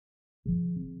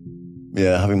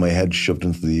Yeah, having my head shoved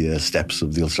into the steps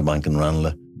of the Ulster Bank in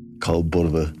Ranelagh, cold butt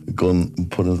of a gun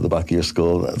put into the back of your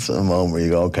skull. That's a moment where you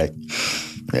go, okay,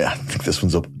 yeah, I think this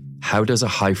one's up. How does a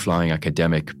high-flying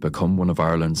academic become one of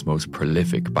Ireland's most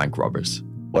prolific bank robbers?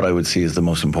 What I would see as the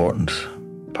most important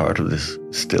part of this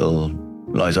still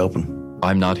lies open.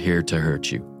 I'm Not Here to Hurt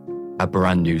You, a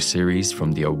brand new series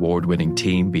from the award-winning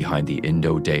team behind the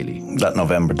Indo Daily. That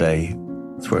November day,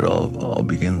 that's where it all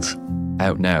begins.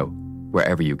 Out now,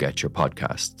 wherever you get your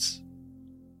podcasts.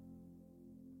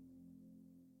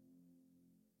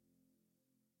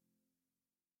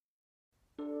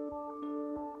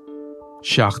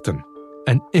 Seachtain,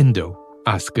 an Indo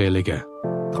as Gaeilge.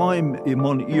 Táim I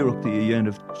mun iarachtaí a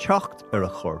dhéanamh teacht ar a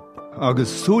chorp,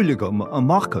 agus súlagam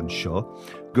amach an seo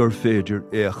gur féidir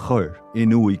é a chur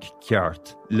in uig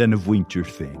ceart lena bhaintir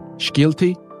féin.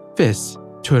 Scialtaí, fis,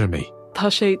 tuirmí. Tá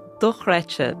sé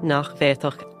dochreite nach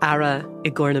bhéadach ara I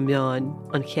gcóna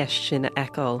meáin an cheist sin a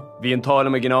eáil. Bhí an tála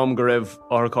me gnám go raibh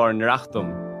orchár na reachtam.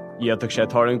 Iadach sé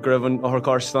táirn go raibh an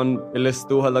orchár stan I lis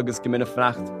dúhal agus go minic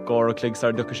freacht gár a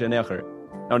cligsar ducha sé néachar.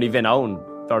 Ná ní bhín ann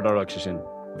dardarach sé sin,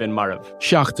 bhín marabh.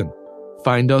 Seachtain.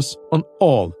 Find us on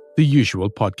all the usual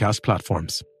podcast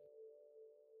platforms.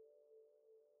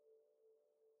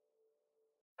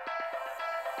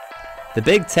 The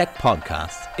Big Tech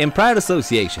Podcast, in proud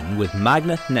association with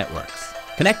Magnet Networks,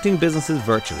 connecting businesses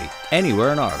virtually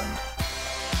anywhere in Ireland.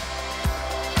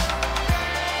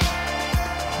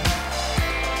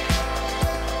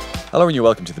 Hello and you're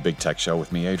welcome to the Big Tech Show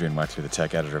with me, Adrian Martley, the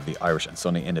tech editor of the Irish and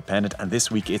Sunday Independent. And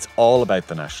this week it's all about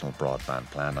the National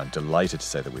Broadband Plan. I'm delighted to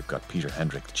say that we've got Peter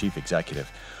Hendrick, the Chief Executive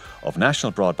of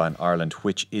National Broadband Ireland,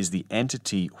 which is the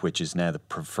entity which is now the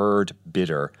preferred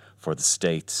bidder for the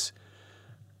state's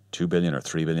 2 billion or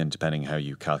 3 billion, depending how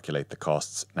you calculate the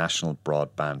costs, National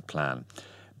Broadband Plan.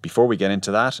 Before we get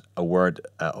into that, a word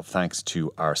of thanks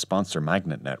to our sponsor,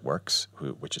 Magnet Networks,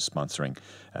 which is sponsoring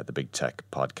the Big Tech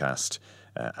Podcast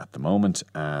at the moment.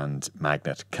 And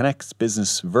Magnet connects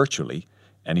business virtually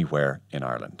anywhere in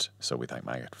Ireland. So we thank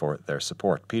Magnet for their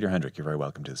support. Peter Hendrick, you're very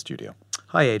welcome to the studio.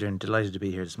 Hi, Adrian. Delighted to be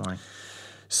here this morning.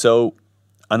 So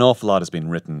an awful lot has been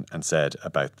written and said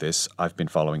about this. I've been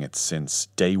following it since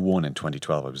day one in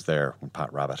 2012. I was there when Pat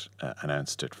Rabbitte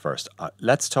announced it first.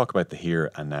 Let's talk about the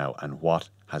here and now and what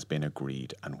has been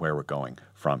agreed and where we're going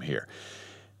from here.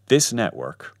 This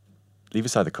network, leave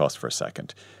aside the cost for a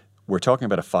second, we're talking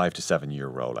about a 5 to 7 year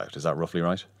rollout. Is that roughly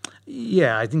right?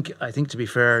 Yeah, I think to be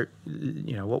fair,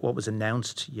 you know, what was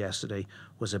announced yesterday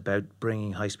was about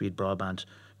bringing high-speed broadband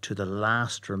to the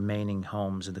last remaining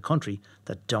homes in the country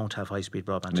that don't have high-speed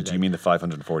broadband today. Do you mean the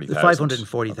 540,000? The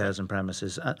 540,000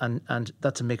 premises. And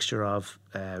that's a mixture of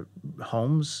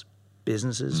homes,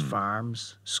 businesses,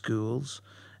 farms, schools.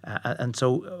 And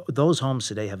so those homes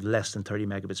today have less than 30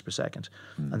 megabits per second.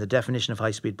 And the definition of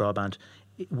high-speed broadband,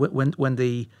 when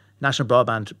the National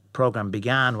Broadband Programme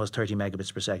began, was 30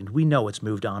 megabits per second. We know it's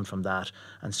moved on from that.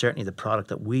 And certainly the product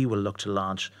that we will look to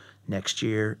launch next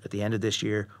year, at the end of this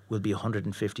year, will be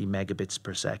 150 megabits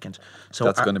per second. So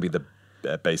that's going to be the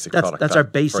basic product. That's our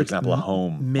basic, for example, a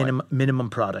home minimum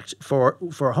product for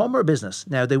a home or a business.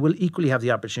 Now they will equally have the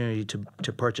opportunity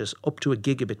to purchase up to a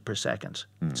gigabit per second.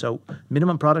 So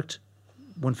minimum product,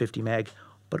 150 meg,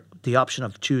 but the option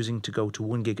of choosing to go to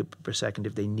 1 gigabit per second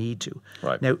if they need to.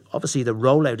 Right. Now, obviously, the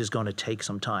rollout is going to take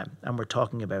some time, and we're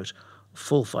talking about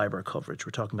full fibre coverage.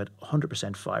 We're talking about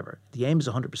 100% fibre. The aim is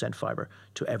 100% fibre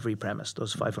to every premise,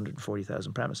 those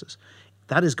 540,000 premises.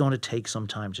 That is going to take some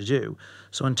time to do.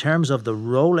 So in terms of the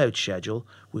rollout schedule,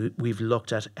 we've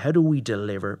looked at how do we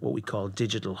deliver what we call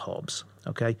digital hubs,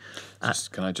 okay?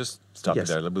 Can I just stop you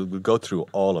there? We'll go through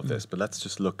all of this, but let's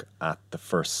just look at the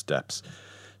first steps.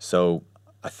 So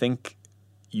I think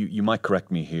you might correct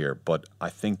me here, but I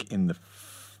think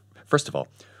first of all,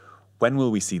 when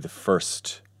will we see the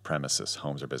first premises,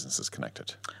 homes or businesses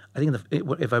connected? I think it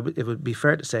would be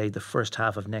fair to say the first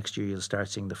half of next year you'll start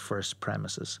seeing the first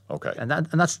premises. Okay. And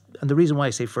the reason why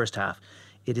I say first half,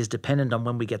 it is dependent on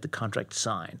when we get the contract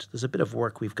signed. There's a bit of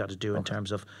work we've got to do in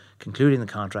terms of concluding the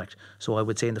contract. So I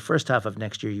would say in the first half of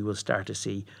next year you will start to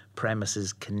see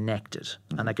premises connected.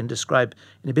 And I can describe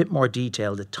in a bit more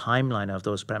detail the timeline of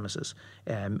those premises.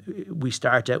 We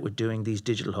start out with doing these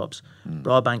digital hubs,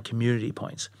 broadband community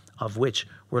points, of which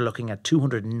we're looking at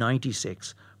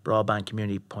 296 broadband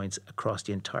community points across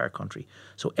the entire country.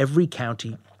 So every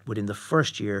county within the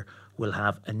first year will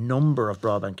have a number of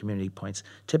broadband community points,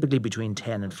 typically between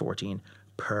 10 and 14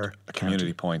 per A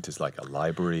community point is like a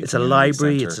library. It's a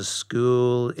library. Center. It's a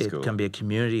school. It can be a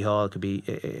community hall.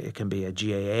 It can be a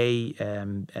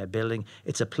GAA building.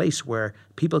 It's a place where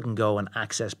people can go and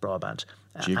access broadband.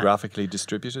 Geographically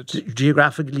distributed?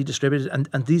 Geographically distributed.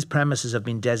 And these premises have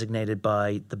been designated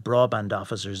by the broadband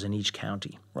officers in each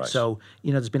county. Right. So,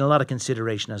 there's been a lot of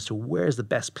consideration as to where's the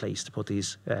best place to put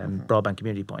these broadband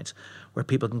community points, where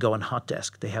people can go on hot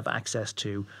desk. They have access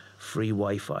to free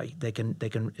Wi-Fi. They can.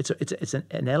 It's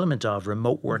an element of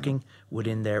remote working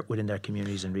within their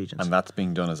communities and regions. And that's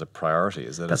being done as a priority,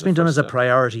 is it? That's been done as a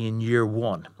priority in year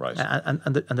one. Right.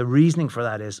 And the reasoning for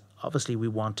that is obviously we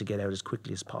want to get out as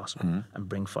quickly as possible and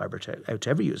bring fibre out to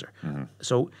every user.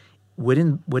 So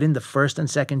within the first and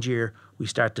second year, we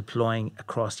start deploying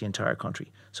across the entire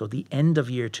country. So at the end of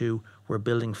year 2, we're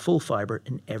building full fibre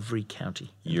in every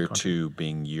county. Year 2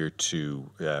 being year 2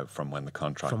 from when the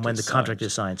contract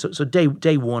is signed. So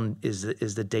day 1 is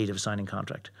the date of signing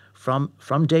contract.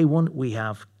 From day 1, we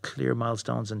have clear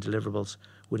milestones and deliverables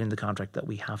within the contract that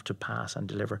we have to pass and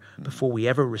deliver before we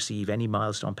ever receive any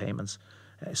milestone payments,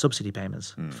 subsidy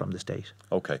payments from the state.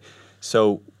 Okay.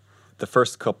 So the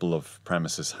first couple of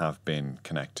premises have been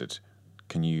connected.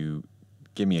 Can you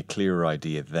give me a clearer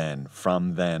idea then,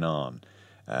 from then on,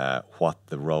 what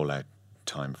the rollout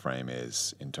time frame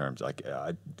is in terms like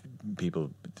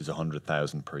people? There's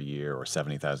 100,000 per year or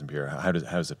 70,000 per year. How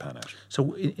does it pan out?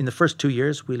 So in the first 2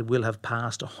 years, we'll have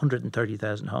passed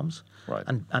 130,000 homes. Right.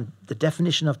 And the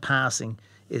definition of passing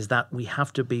is that we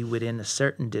have to be within a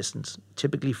certain distance,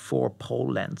 typically 4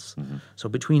 pole lengths. So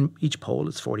between each pole,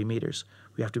 it's 40 metres.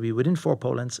 We have to be within 4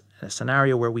 pole lengths in a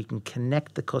scenario where we can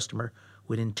connect the customer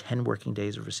within 10 working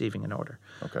days of receiving an order.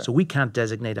 Okay. So we can't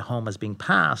designate a home as being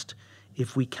passed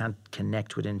if we can't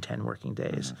connect within 10 working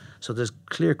days. So there's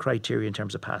clear criteria in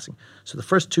terms of passing. So the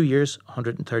first 2 years,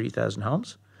 130,000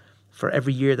 homes. For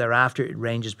every year thereafter, it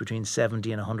ranges between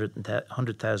 70 and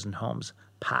 100,000 homes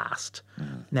passed.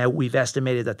 Now, we've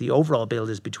estimated that the overall build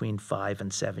is between 5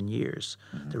 and 7 years.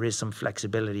 There is some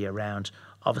flexibility around.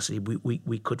 Obviously,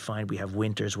 we could find we have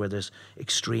winters where there's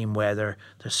extreme weather.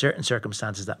 There's certain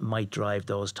circumstances that might drive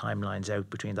those timelines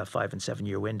out between that 5 and 7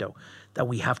 year window that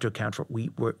we have to account for.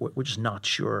 We're just not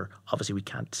sure. Obviously, we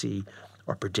can't see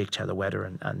or predict how the weather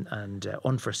and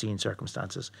unforeseen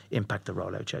circumstances impact the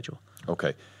rollout schedule.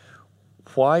 Okay.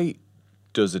 Why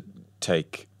does it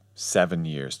take 7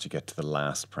 years to get to the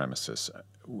last premises?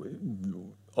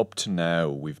 Up to now,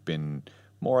 we've been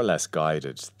more or less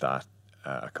guided that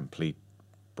a complete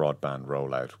broadband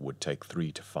rollout would take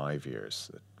 3 to 5 years,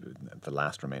 the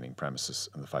last remaining premises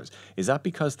and the 5 years. Is that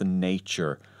because the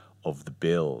nature of the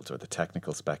build or the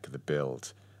technical spec of the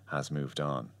build has moved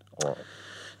on? Or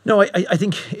no, I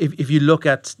think if you look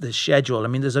at the schedule, I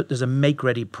mean, there's a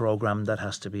make-ready program that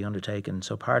has to be undertaken.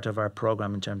 So part of our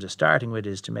program in terms of starting with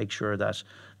is to make sure that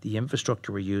the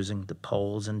infrastructure we're using, the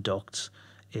poles and ducts,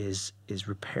 is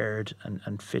repaired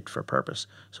and fit for purpose.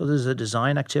 So there's a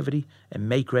design activity, a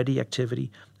make-ready activity,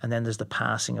 and then there's the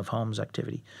passing of homes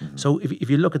activity. So if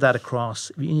you look at that across,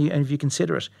 and if you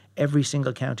consider it, every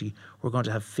single county, we're going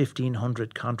to have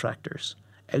 1,500 contractors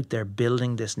out there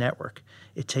building this network.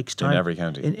 It takes time. In every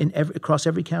county? Across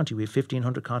every county, we have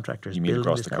 1,500 contractors. You mean building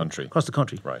across this the network. country? Across the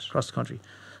country. Right. Across the country.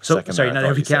 So, sorry, not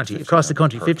every county. Across the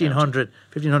country,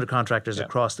 1,500 contractors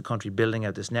across the country building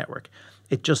out this network.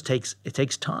 It just takes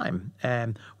time.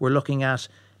 We're looking at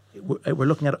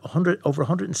over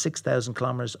 106,000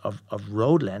 kilometres of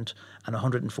road length and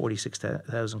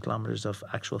 146,000 kilometres of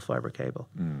actual fibre cable.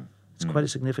 It's quite a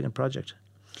significant project.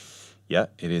 Yeah,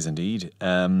 it is indeed.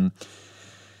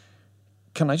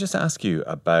 Can I just ask you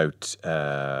about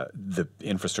the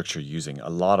infrastructure you're using? A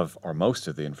lot of, or most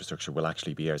of the infrastructure will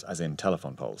actually be as in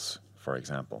telephone poles, for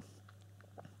example.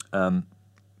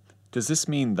 Does this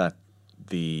mean that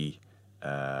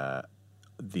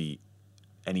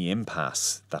any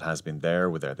impasse that has been there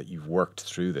that you've worked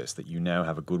through this, that you now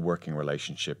have a good working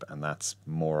relationship, and that's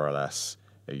more or less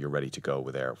you're ready to go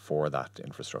with there for that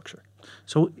infrastructure?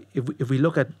 So if we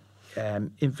look at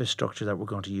infrastructure that we're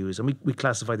going to use, and we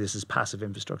classify this as passive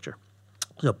infrastructure.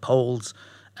 So poles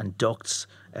and ducts.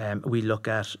 We look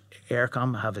at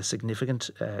Eircom have a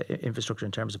significant infrastructure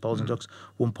in terms of poles and ducts,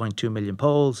 1.2 million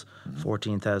poles,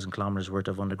 14,000 kilometres worth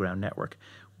of underground network.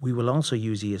 We will also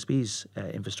use ESB's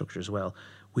infrastructure as well.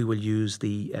 We will use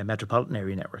the metropolitan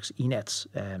area networks, ENET's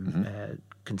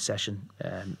concession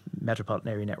metropolitan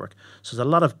area network. So there's a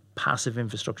lot of passive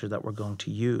infrastructure that we're going to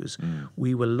use.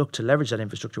 We will look to leverage that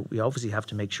infrastructure. We obviously have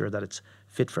to make sure that it's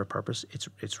fit for purpose,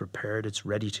 it's repaired, it's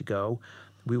ready to go.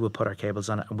 we will put our cables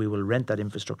on it and we will rent that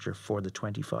infrastructure for the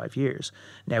 25 years.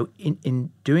 Now,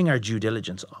 in doing our due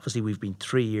diligence, obviously we've been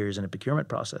 3 years in a procurement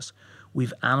process.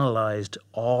 We've analysed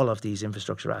all of these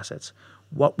infrastructure assets,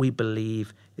 what we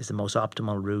believe is the most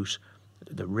optimal route,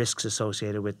 the risks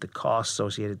associated with, the costs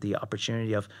associated, the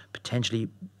opportunity of potentially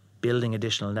building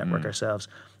additional network ourselves.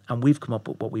 And we've come up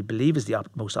with what we believe is the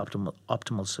most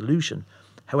optimal solution.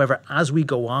 However, as we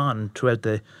go on throughout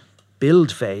the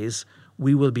build phase,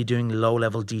 we will be doing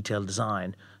low-level detailed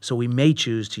design. So we may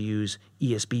choose to use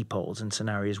ESB poles in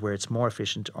scenarios where it's more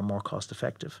efficient or more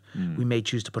cost-effective. We may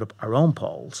choose to put up our own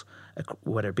poles,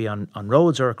 whether it be on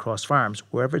roads or across farms,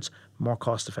 wherever it's more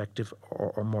cost-effective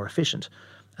or more efficient.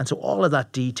 And so all of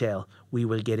that detail we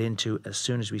will get into as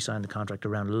soon as we sign the contract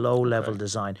around low-level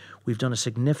design. We've done a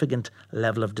significant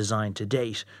level of design to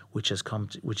date, which has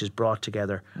brought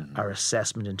together our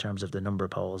assessment in terms of the number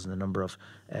of poles and the number of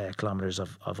kilometres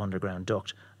of underground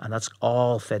duct. And that's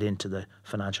all fed into the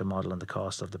financial model and the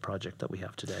cost of the project that we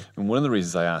have today. And one of the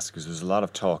reasons I ask is there's a lot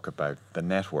of talk about the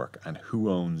network and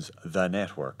who owns the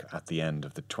network at the end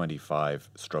of the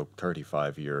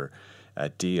 25-35-year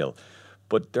deal.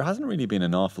 But there hasn't really been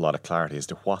an awful lot of clarity as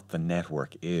to what the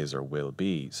network is or will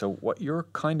be. So what you're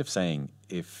kind of saying,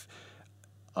 if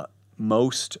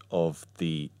most of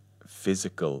the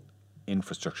physical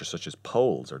infrastructure, such as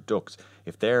poles or ducts,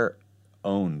 if they're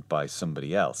owned by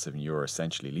somebody else and you're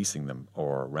essentially leasing them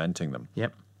or renting them,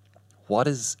 what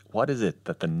is it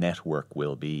that the network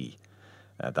will be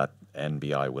that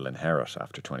NBI will inherit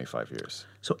after 25 years?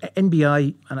 So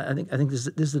NBI, and I think this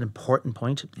is an important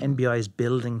point, NBI is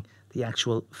building the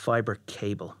actual fibre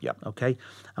cable. Okay.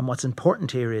 And what's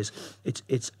important here is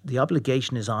it's the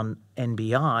obligation is on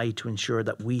NBI to ensure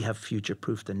that we have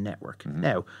future-proofed the network.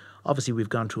 Now, obviously, we've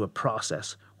gone through a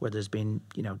process where there's been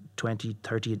 20,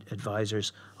 30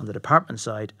 advisors on the department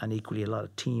side, and equally a lot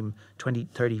of 20,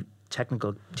 30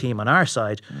 technical team on our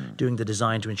side doing the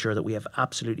design to ensure that we have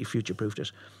absolutely future-proofed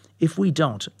it. If we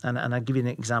don't, and I'll give you an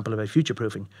example about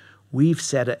future-proofing, we've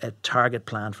set a target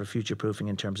plan for future-proofing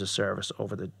in terms of service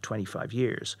over the 25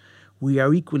 years. We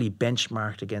are equally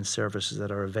benchmarked against services that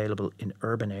are available in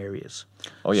urban areas.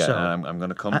 Oh, yeah, so, and I'm going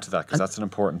to come to that because that's an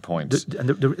important point.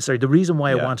 The reason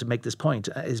why I want to make this point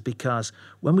is because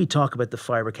when we talk about the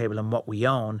fibre cable and what we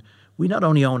own, we not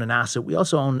only own an asset, we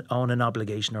also own an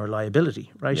obligation or a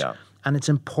liability, right? Yeah. And it's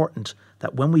important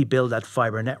that when we build that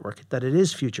fibre network, that it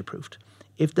is future-proofed.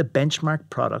 If the benchmark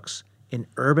products in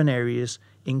urban areas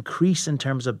increase in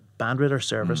terms of bandwidth or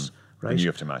service, right? And you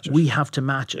have to match it. We have to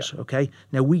match it. Okay.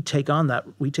 Now we take on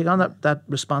that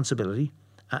responsibility,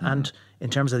 and in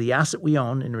terms of the asset we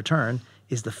own in return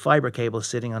is the fibre cable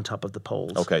sitting on top of the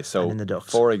poles. Okay, so and in the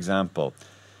ducts. For example,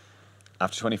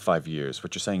 after 25 years,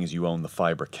 what you're saying is you own the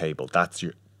fibre cable. That's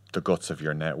the guts of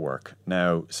your network.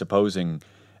 Now, supposing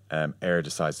Air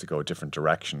decides to go a different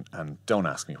direction, and don't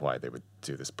ask me why they would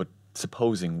do this, but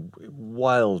supposing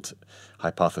wild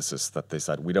hypothesis that they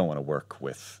said we don't want to work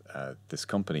with this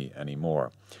company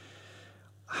anymore.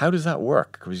 How does that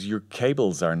work? Because your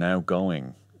cables are now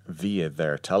going via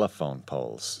their telephone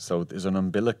poles. So there's an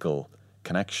umbilical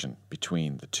connection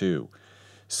between the two.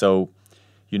 So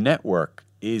your network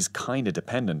is kind of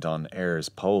dependent on Air's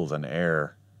poles and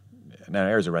Air. Now,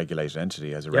 Air is a regulated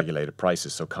entity, has a regulated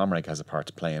prices, so Comreg has a part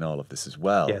to play in all of this as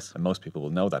well. Yes. And most people will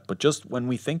know that. But just when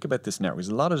we think about this network, there's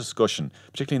a lot of discussion,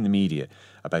 particularly in the media,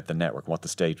 about the network, what the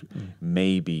state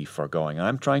may be foregoing. And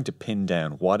I'm trying to pin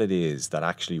down what it is that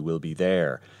actually will be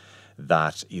there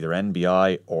that either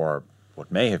NBI or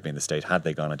what may have been the state, had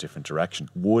they gone a different direction,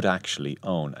 would actually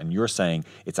own. And you're saying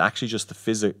it's actually just the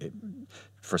physical...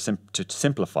 to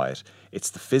simplify it,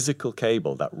 it's the physical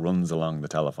cable that runs along the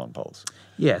telephone poles.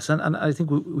 Yes, and I think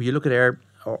when you look at Air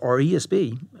or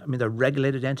ESB, I mean, they're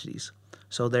regulated entities.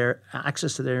 So their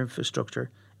access to their infrastructure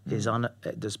is on,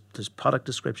 there's product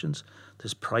descriptions,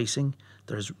 there's pricing,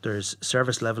 there's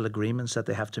service level agreements that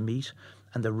they have to meet,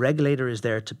 and the regulator is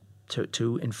there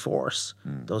to enforce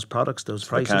those products, those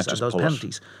prices, and those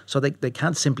penalties. So they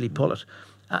can't simply pull it.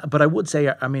 But I would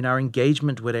say, I mean, our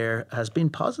engagement with Air has been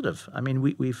positive. I mean,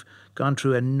 we've gone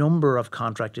through a number of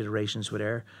contract iterations with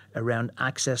Air around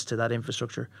access to that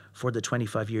infrastructure for the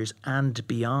 25 years and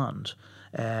beyond.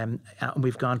 And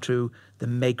we've gone through the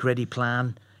Make Ready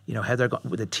plan, how they're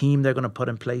with the team they're going to put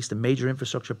in place, the major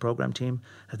infrastructure program team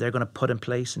that they're going to put in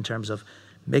place in terms of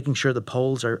making sure the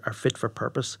poles are fit for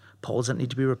purpose, poles that need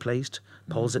to be replaced,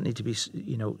 poles that need to be,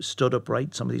 stood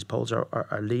upright. Some of these poles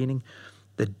are leaning.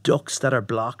 the ducts that are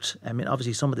blocked. I mean,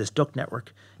 obviously some of this duct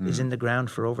network is in the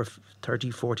ground for over 30,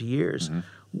 40 years.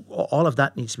 All of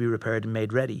that needs to be repaired and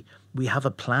made ready. We have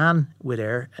a plan with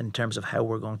Air in terms of how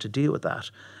we're going to deal with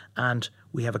that. And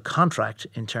we have a contract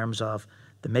in terms of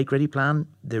the make-ready plan,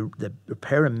 the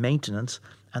repair and maintenance,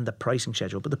 and the pricing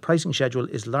schedule. But the pricing schedule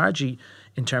is largely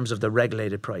in terms of the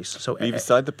regulated price. So leave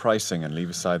aside the pricing and leave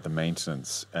aside the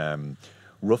maintenance,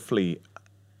 roughly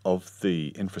of the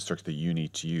infrastructure that you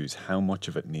need to use, how much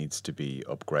of it needs to be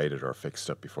upgraded or fixed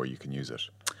up before you can use it?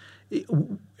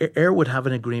 Air would have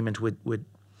an agreement with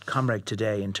Comreg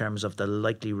today in terms of the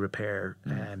likely repair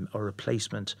or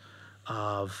replacement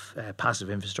of passive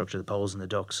infrastructure, the poles and the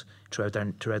ducts throughout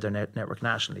their network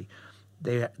nationally.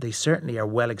 They certainly are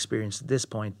well experienced at this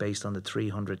point based on the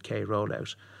 300k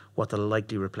rollout, what the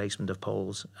likely replacement of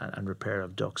poles and repair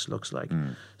of ducts looks like.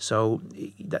 So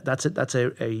this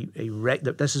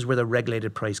is where the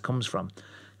regulated price comes from.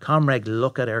 Comreg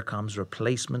look at Aircom's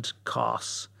replacement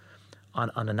costs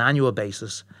on an annual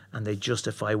basis, and they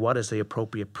justify what is the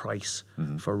appropriate price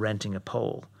for renting a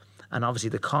pole. And obviously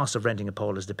the cost of renting a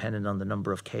pole is dependent on the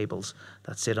number of cables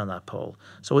that sit on that pole.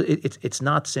 So it's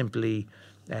not simply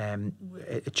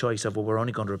a choice of, well, we're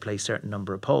only going to replace a certain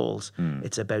number of poles.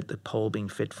 It's about the pole being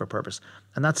fit for purpose.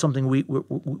 And that's something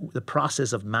the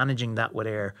process of managing that with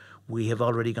Air, we have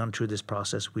already gone through this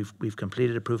process. We've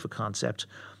completed a proof of concept,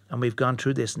 and we've gone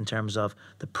through this in terms of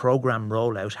the program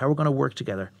rollout, how we're going to work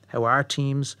together, how our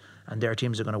teams and their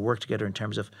teams are going to work together in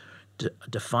terms of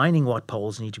defining what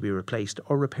poles need to be replaced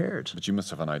or repaired. But you must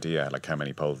have an idea, like how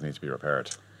many poles need to be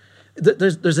repaired.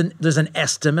 There's an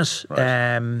estimate,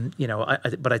 Right.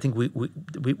 but I think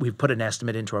we've put an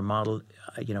estimate into our model.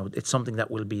 It's something that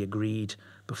will be agreed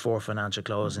before financial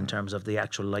close in terms of the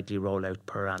actual likely rollout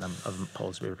per annum of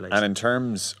poles to be replaced. And in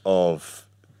terms of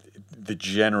the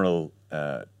general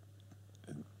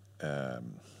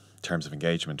terms of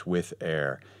engagement with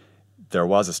Air, there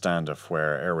was a standoff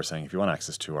where Air were saying, if you want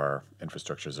access to our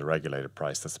infrastructure as a regulated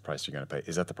price, that's the price you're going to pay.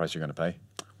 Is that the price you're going to pay?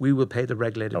 We will pay the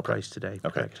regulated price today.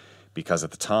 Okay. Correct. Because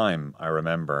at the time, I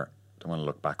remember, I don't want to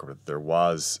look backward, there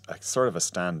was a sort of a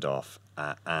standoff,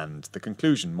 and the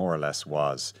conclusion more or less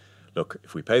was, look,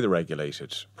 if we pay the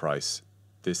regulated price,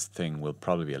 this thing will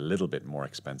probably be a little bit more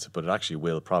expensive, but it actually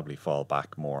will probably fall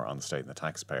back more on the state and the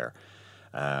taxpayer.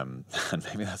 And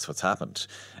maybe that's what's happened,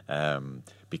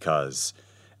 because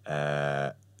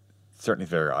certainly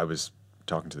I was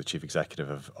talking to the chief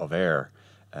executive of Air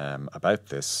about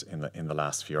this in the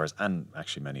last few hours, and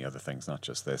actually many other things, not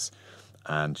just this.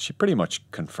 And she pretty much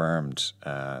confirmed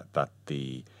that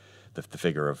the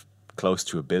figure of close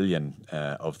to $1 billion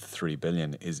of the $3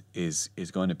 billion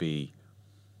is going to be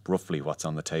roughly what's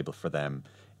on the table for them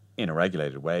in a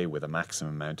regulated way, with a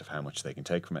maximum amount of how much they can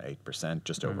take from it, 8%,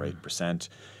 just over 8%.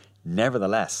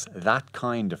 Nevertheless, that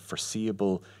kind of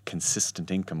foreseeable, consistent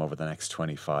income over the next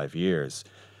 25 years,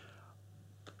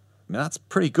 I mean, that's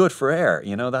pretty good for Air.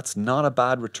 That's not a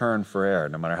bad return for Air,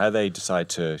 no matter how they decide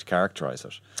to characterise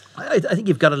it. I think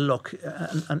you've got to look,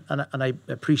 and I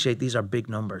appreciate these are big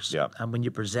numbers. Yeah. And when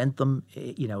you present them,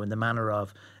 in the manner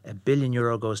of €1 billion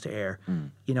goes to Air,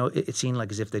 it seemed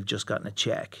like as if they've just gotten a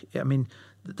check. I mean,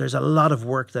 there's a lot of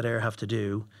work that Air have to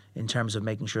do in terms of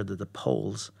making sure that the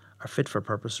poles are fit for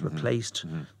purpose, replaced,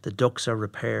 the ducts are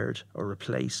repaired or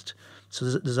replaced. So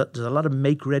there's a lot of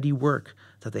make-ready work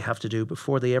that they have to do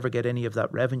before they ever get any of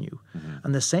that revenue.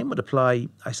 And the same would apply,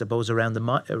 I suppose, around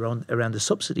the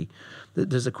subsidy.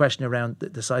 There's a question around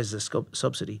the size of the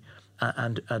subsidy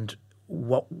and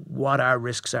what our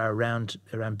risks are around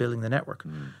building the network.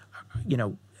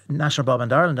 National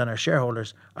Broadband Ireland and our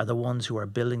shareholders are the ones who are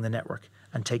building the network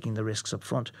and taking the risks up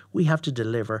front. We have to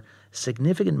deliver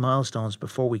significant milestones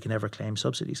before we can ever claim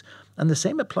subsidies. And the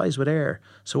same applies with Air.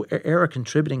 So Air are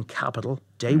contributing capital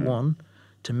day one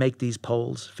to make these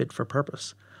poles fit for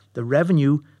purpose. The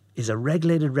revenue is a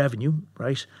regulated revenue,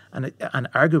 right? And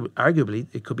arguably,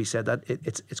 it could be said that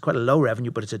it's quite a low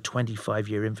revenue, but it's a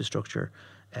 25-year infrastructure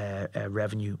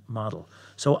revenue model.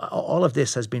 So all of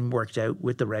this has been worked out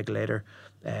with the regulator.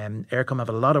 Aircom have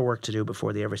a lot of work to do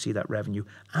before they ever see that revenue,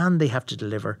 and they have to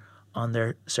deliver on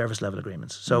their service level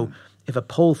agreements. So if a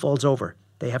pole falls over,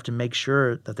 they have to make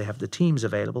sure that they have the teams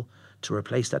available to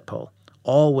replace that pole,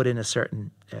 all within a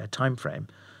certain time frame.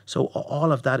 So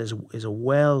all of that is a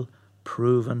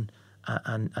well-proven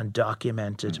and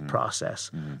documented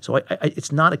process. So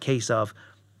it's not a case of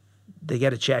they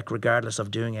get a check regardless of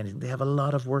doing anything. They have a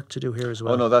lot of work to do here as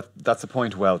well. Oh no, that's a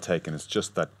point well taken. It's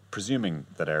just that presuming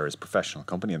that Air is a professional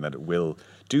company and that it will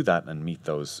do that and meet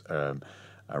those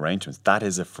arrangements, that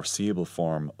is a foreseeable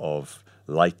form of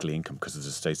likely income because there's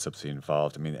a state subsidy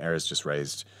involved. I mean, Air has just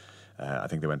raised I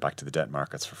think they went back to the debt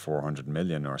markets for 400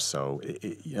 million or so.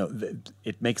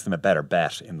 It makes them a better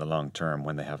bet in the long term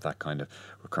when they have that kind of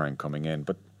recurring coming in.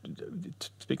 But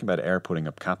speaking about Air putting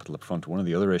up capital up front, one of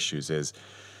the other issues is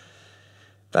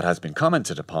that has been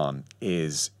commented upon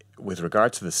is with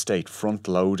regard to the state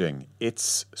front-loading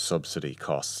its subsidy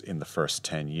costs in the first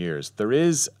 10 years. There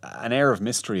is an air of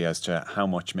mystery as to how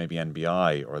much maybe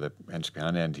NBI or the entity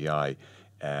behind NDI,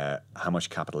 how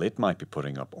much capital it might be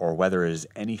putting up, or whether it is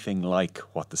anything like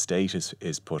what the state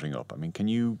is putting up. I mean, can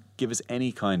you give us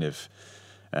any kind of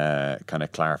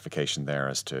clarification there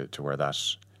as to where that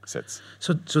sits?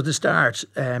 So to start,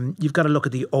 you've got to look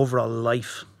at the overall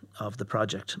life of the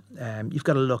project. You've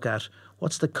got to look at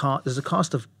what's the cost. There's a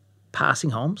cost of passing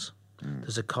homes,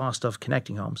 there's a cost of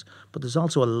connecting homes, but there's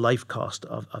also a life cost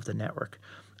of the network.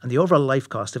 And the overall life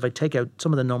cost, if I take out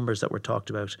some of the numbers that were talked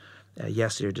about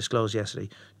yesterday or disclosed yesterday,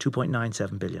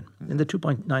 2.97 billion. In the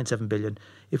 2.97 billion,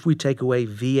 if we take away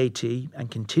VAT and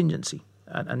contingency,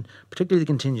 and particularly the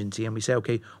contingency, and we say,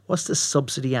 okay, what's the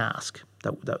subsidy ask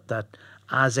that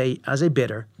as a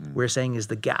bidder, we're saying is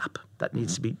the gap that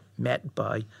needs to be met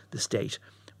by the state.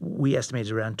 We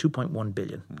estimated around 2.1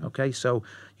 billion. Okay, so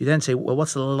you then say, well,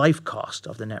 what's the life cost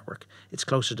of the network? It's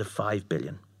closer to 5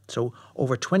 billion. So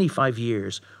over 25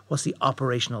 years, what's the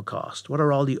operational cost? What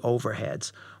are all the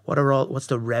overheads? What's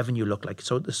the revenue look like?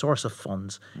 So the source of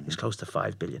funds is close to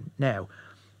 5 billion. Now,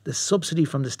 the subsidy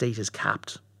from the state is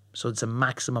capped, so it's a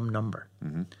maximum number.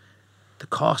 The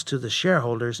cost to the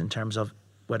shareholders in terms of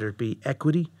whether it be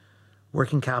equity,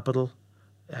 working capital,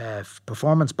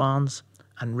 performance bonds,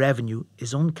 and revenue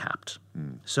is uncapped.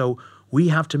 So we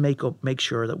have to make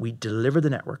sure that we deliver the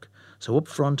network. So up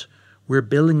front, we're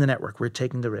building the network, we're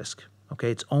taking the risk. Okay,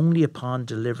 it's only upon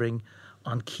delivering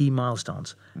on key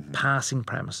milestones, passing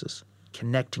premises,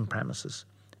 connecting premises,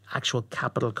 actual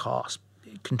capital costs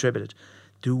contributed,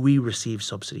 do we receive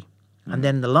subsidy. And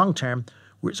then in the long term,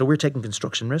 we're taking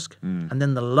construction risk. And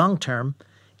then the long term,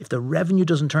 if the revenue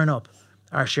doesn't turn up,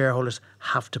 our shareholders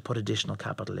have to put additional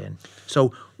capital in.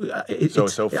 So,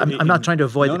 I'm not trying to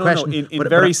avoid the question. No. In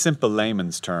very simple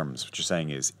layman's terms, what you're saying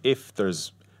is if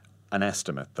there's an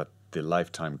estimate that the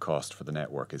lifetime cost for the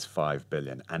network is 5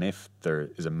 billion, and if there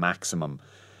is a maximum,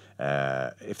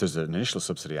 if there's an initial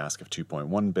subsidy ask of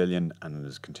 2.1 billion and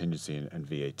there's contingency and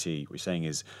VAT, what you're saying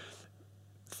is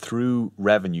through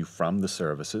revenue from the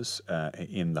services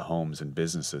in the homes and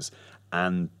businesses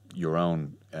and your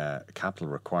own capital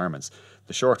requirements,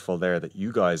 the shortfall there that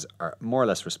you guys are more or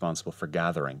less responsible for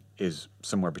gathering is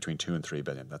somewhere between 2 and 3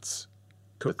 billion. That's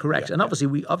correct. And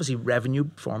obviously revenue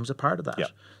forms a part of that. Yeah.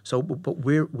 So, but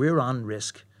we're on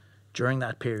risk during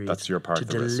that period. That's your part of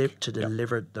the risk. To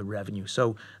deliver the revenue.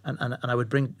 So, and I would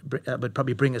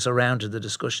probably bring us around to the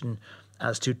discussion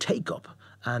as to take up.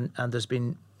 And there's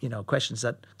been questions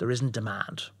that there isn't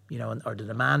demand, or the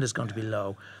demand is going to be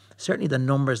low. Certainly, the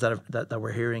numbers that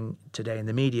we're hearing today in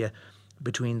the media,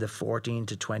 between the 14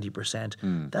 to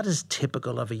 20%, that is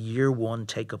typical of a year one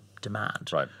take up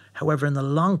demand. Right. However, in the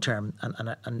long term,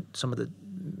 and some of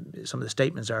the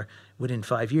statements are within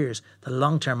 5 years. The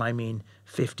long term, I mean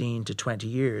 15 to 20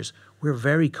 years. We're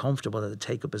very comfortable that the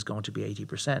take up is going to be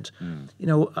 80%.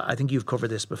 I think you've covered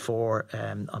this before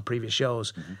on previous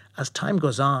shows. As time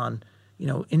goes on,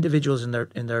 individuals in their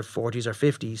 40s or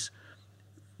 50s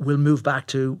will move back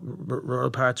to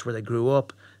rural parts where they grew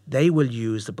up. They will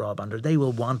use the broadband, or they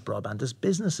will want broadband. There's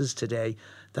businesses today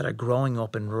that are growing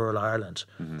up in rural Ireland,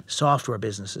 software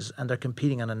businesses, and they're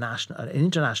competing on an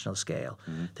international scale.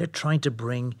 They're trying to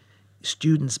bring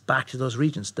students back to those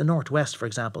regions. The Northwest, for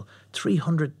example,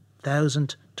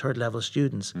 300,000 third-level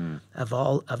students have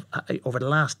over the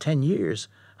last 10 years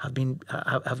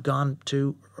have gone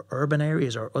to urban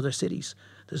areas or other cities.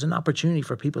 There's an opportunity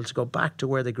for people to go back to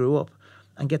where they grew up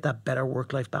and get that better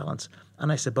work-life balance.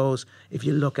 And I suppose if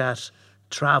you look at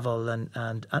travel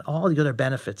and all the other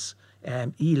benefits,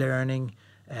 e-learning,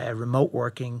 remote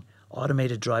working,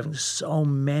 automated driving, there's so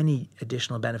many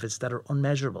additional benefits that are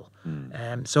unmeasurable.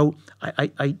 So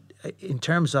I in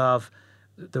terms of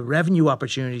the revenue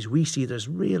opportunities, we see there's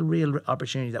real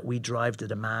opportunity that we drive the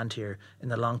demand here in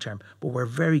the long term. But we're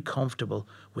very comfortable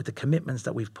with the commitments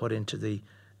that we've put into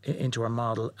our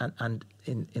model and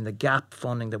in the gap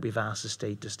funding that we've asked the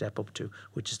state to step up to,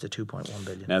 which is the 2.1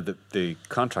 billion. Now, the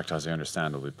contract, as I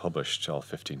understand, will be published, all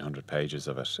 1,500 pages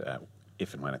of it,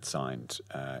 if and when it's signed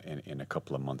in a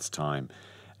couple of months' time.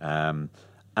 And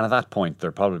at that point,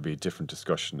 there'll probably be a different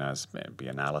discussion as maybe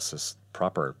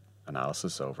proper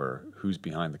analysis over who's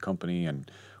behind the company and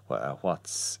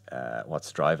what's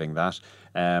driving that.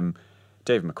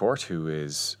 Dave McCourt, who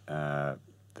is the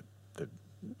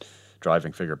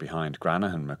driving figure behind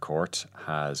Granahan McCourt,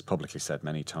 has publicly said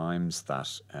many times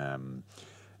that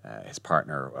his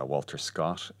partner, Walter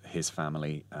Scott, his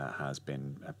family has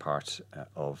been a part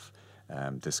of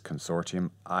this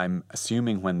consortium. I'm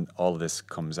assuming when all of this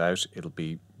comes out, it'll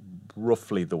be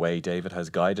roughly the way David has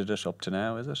guided it up to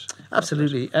now, is it?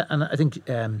 Absolutely. And I think,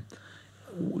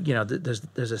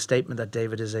 there's a statement that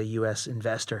David is a US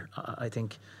investor. I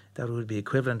think that would be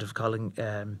equivalent of calling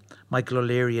Michael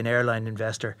O'Leary an airline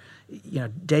investor.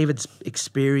 David's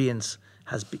experience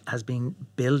has been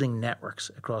building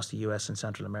networks across the US and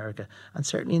Central America, and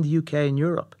certainly in the UK and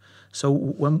Europe. So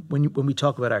when we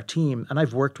talk about our team, and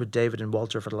I've worked with David and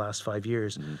Walter for the last 5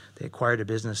 years, they acquired a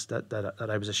business that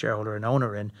I was a shareholder and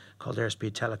owner in called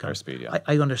Airspeed Telecom. Airspeed, yeah.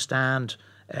 I understand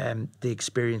the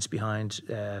experience behind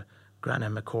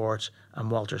Granahan McCourt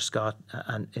and Walter Scott,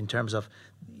 and in terms of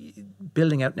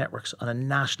building out networks on a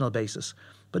national basis.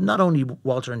 But not only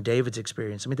Walter and David's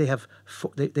experience. I mean,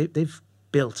 they've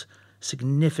built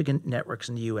significant networks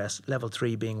in the US, Level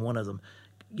 3 being one of them.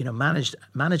 Managed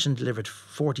and delivered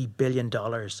 $40 billion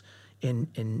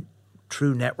in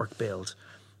true network build.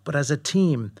 But as a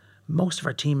team, most of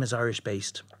our team is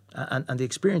Irish-based. And the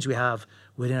experience we have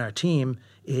within our team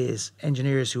is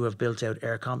engineers who have built out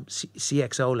Aircom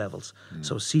CXO levels.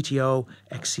 So CTO,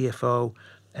 ex-CFO,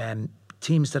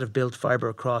 teams that have built fibre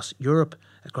across Europe,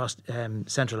 across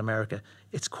Central America.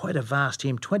 It's quite a vast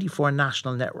team, 24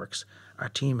 national networks. Our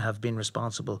team have been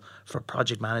responsible for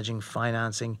project managing,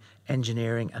 financing,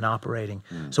 engineering and operating.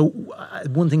 So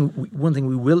one thing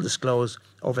we will disclose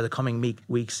over the coming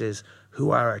weeks is who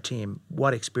are our team,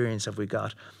 what experience have we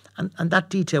got. And that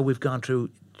detail we've gone through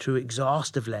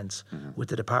exhaustive lengths with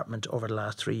the department over the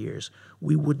last 3 years.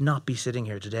 We would not be sitting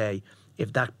here today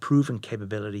if that proven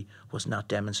capability was not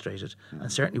demonstrated.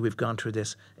 And certainly we've gone through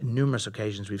this in numerous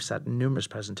occasions. We've sat in numerous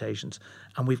presentations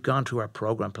and we've gone through our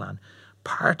program plan.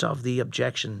 Part of the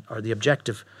objection or the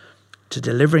objective to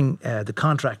delivering the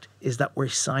contract is that we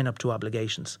sign up to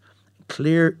obligations,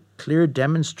 clear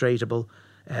demonstrable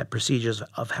procedures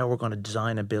of how we're going to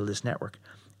design and build this network.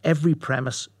 Every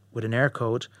premise with an air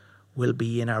code will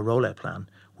be in our rollout plan.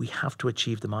 We have to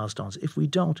achieve the milestones. If we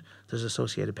don't, there's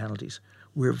associated penalties.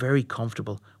 We're very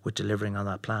comfortable with delivering on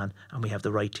that plan, and we have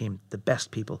the right team, the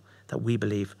best people that we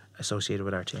believe associated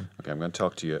with our team. Okay, I'm going to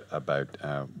talk to you about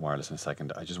wireless in a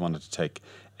second. I just wanted to take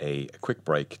a quick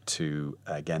break to,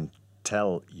 again,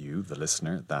 tell you, the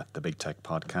listener, that the Big Tech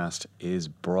Podcast is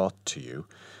brought to you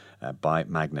by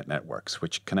Magnet Networks,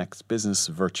 which connects business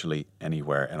virtually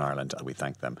anywhere in Ireland, and we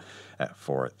thank them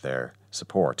for their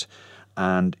support.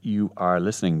 And you are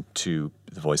listening to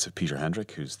the voice of Peter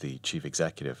Hendrick, who's the Chief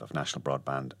Executive of National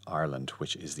Broadband Ireland,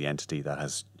 which is the entity that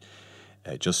has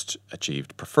just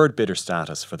achieved preferred bidder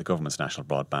status for the government's National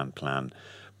Broadband Plan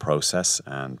process.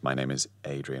 And my name is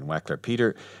Adrian Weckler.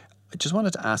 Peter, I just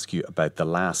wanted to ask you about the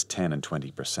last 10 and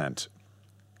 20%.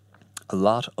 A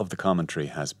lot of the commentary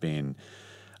has been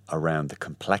around the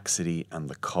complexity and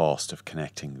the cost of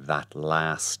connecting that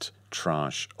last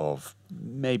tranche of,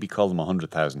 maybe call them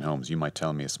 100,000 homes. You might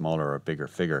tell me a smaller or a bigger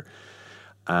figure.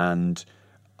 And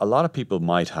a lot of people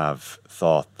might have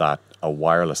thought that a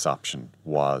wireless option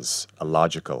was a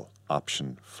logical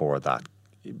option for that.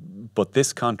 But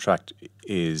this contract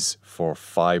is for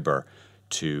fibre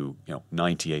to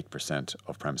 98%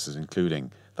 of premises,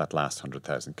 including that last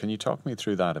 100,000. Can you talk me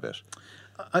through that a bit?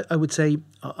 I would say,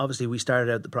 obviously, we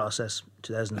started out the process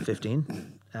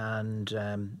 2015, and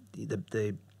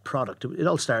the product, it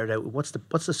all started out, what's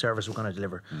the service we're going to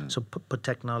deliver? So put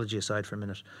technology aside for a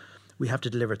minute. We have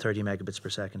to deliver 30 megabits per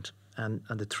second. And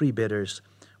the three bidders,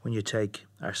 when you take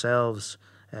ourselves,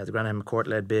 the Granahan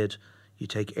McCourt-led bid, you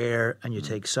take Air and you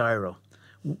take Cyro,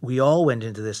 we all went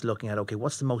into this looking at, okay,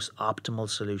 what's the most optimal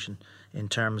solution in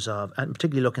terms of, and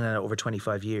particularly looking at it over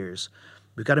 25 years.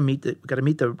 We've got to meet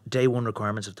the day one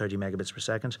requirements of 30 megabits per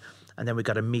second, and then we've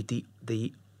got to meet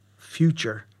the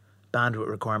future bandwidth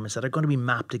requirements that are going to be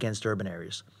mapped against urban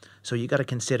areas. So you've got to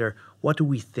consider, what do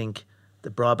we think the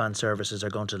broadband services are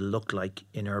going to look like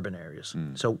in urban areas?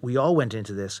 So we all went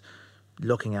into this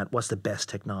looking at what's the best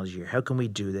technology here. How can we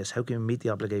do this? How can we meet the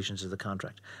obligations of the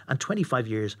contract? And 25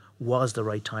 years was the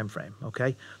right time frame,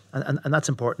 okay? And that's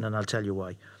important, and I'll tell you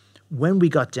why. When we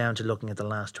got down to looking at the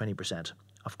last 20%,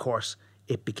 of course,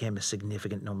 it became a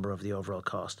significant number of the overall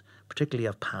cost, particularly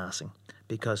of passing,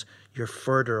 because you're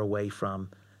further away from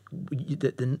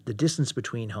the distance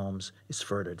between homes is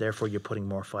further. Therefore, you're putting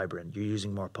more fibre in. You're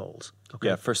using more poles. Okay?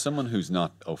 Yeah, for someone who's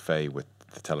not au fait with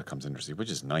the telecoms industry, which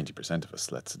is 90% of us,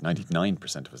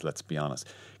 99% of us, let's be honest,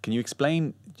 can you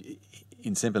explain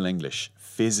in simple English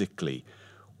physically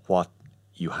what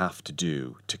you have to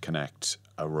do to connect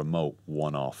a remote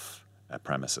one-off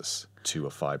premises to a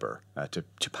fibre,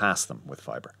 to pass them with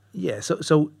fibre? Yeah,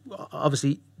 so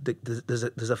obviously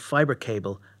there's a fibre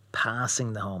cable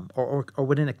passing the home or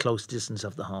within a close distance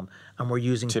of the home, and we're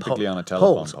using typically on a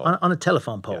telephone poles, pole. on a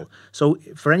telephone pole. Yeah. So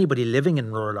for anybody living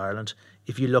in rural Ireland,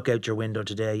 if you look out your window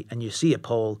today and you see a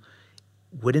pole,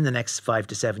 within the next 5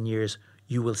 to 7 years,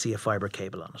 you will see a fibre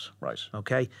cable on it. Right.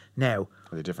 Okay. Now,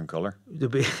 with a different colour? It'll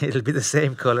be the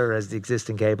same colour as the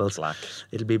existing cables. Black.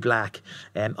 It'll be black.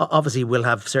 Obviously, we'll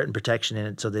have certain protection in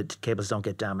it so that cables don't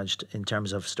get damaged in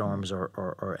terms of storms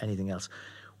or anything else.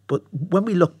 But when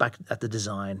we look back at the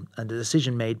design and the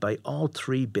decision made by all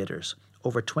three bidders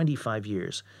over 25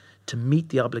 years to meet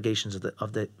the obligations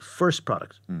of the first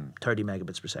product, 30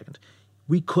 megabits per second,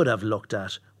 we could have looked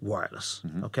at wireless,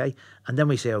 okay? And then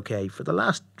we say, okay, for the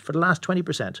last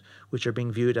 20%, which are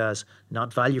being viewed as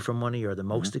not value for money or the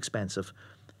most expensive,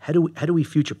 how do we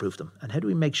future-proof them? And how do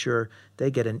we make sure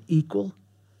they get an equal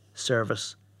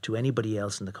service to anybody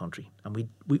else in the country? And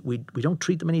we don't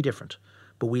treat them any different,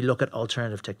 but we look at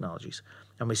alternative technologies.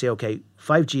 And we say, okay,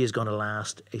 5G is going to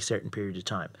last a certain period of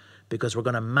time because we're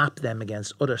going to map them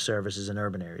against other services in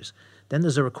urban areas. Then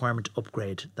there's a requirement to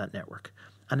upgrade that network.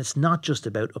 And it's not just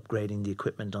about upgrading the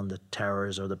equipment on the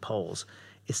towers or the poles.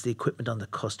 It's the equipment on the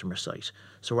customer site.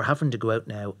 So we're having to go out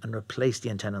now and replace the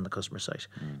antenna on the customer site,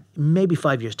 maybe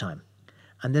 5 years' time.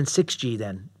 And then 6G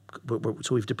then.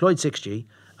 So we've deployed 6G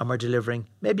and we're delivering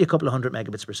maybe a couple of 100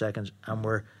 megabits per second and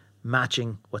we're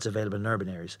matching what's available in urban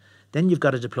areas. Then you've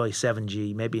got to deploy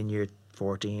 7G, maybe in year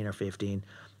 14 or 15,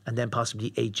 and then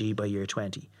possibly 8G by year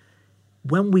 20.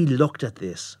 When we looked at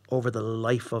this over the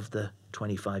life of the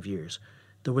 25 years,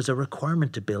 there was a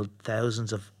requirement to build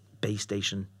thousands of base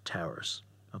station towers,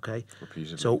 okay?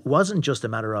 Repeatedly. So it wasn't just a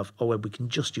matter of, oh, well, we can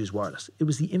just use wireless. It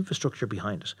was the infrastructure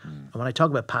behind it. And when I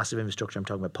talk about passive infrastructure, I'm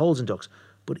talking about poles and ducts,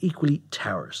 but equally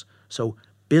towers. So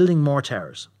building more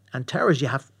towers. And towers, you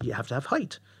have to have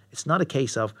height. It's not a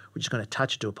case of we're just going to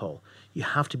attach it to a pole. You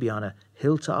have to be on a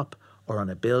hilltop or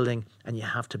on a building, and you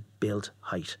have to build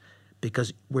height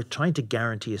because we're trying to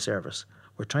guarantee a service.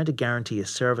 We're trying to guarantee a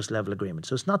service level agreement.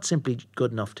 So it's not simply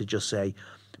good enough to just say,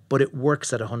 but it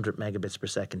works at 100 megabits per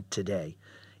second today.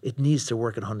 It needs to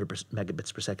work at 100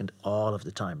 megabits per second all of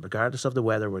the time, regardless of the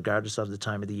weather, regardless of the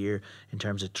time of the year, in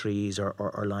terms of trees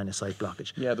or line of sight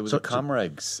blockage. Yeah, there was a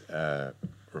Comreg's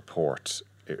report.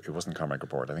 It wasn't a Comreg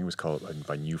report. I think it was called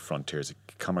by New Frontiers.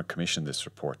 Comreg commissioned this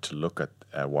report to look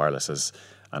at wireless as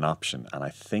an option. And I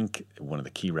think one of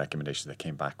the key recommendations they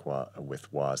came back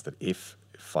with was that if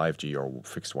 5G or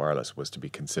fixed wireless was to be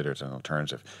considered an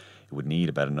alternative, it would need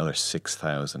about another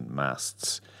 6,000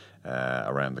 masts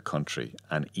around the country.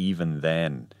 And even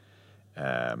then,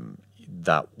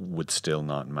 that would still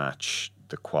not match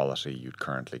the quality you'd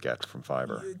currently get from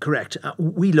fibre. Correct.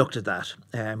 We looked at that.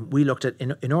 We looked at,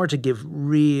 in order to give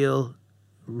real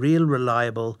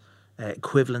reliable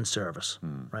equivalent service,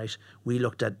 right? We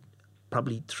looked at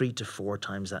probably 3 to 4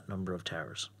 times that number of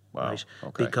towers. Wow. Right?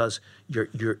 Okay. Because you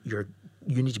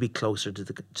need to be closer to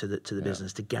the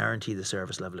business to guarantee the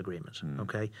service level agreement.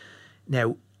 Okay.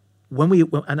 Now,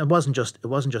 and it wasn't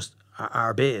just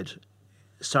our bid.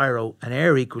 Cyro and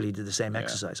Air equally did the same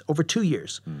exercise over 2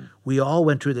 years. We all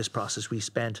went through this process. We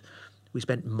spent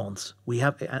months. We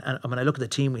have, and when I look at the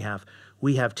team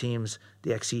we have teams,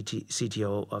 the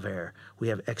ex-CTO of Air, we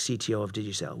have ex-CTO of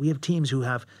Digicel. We have teams who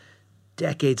have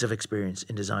decades of experience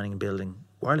in designing and building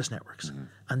wireless networks.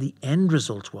 And the end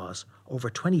result was, over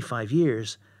 25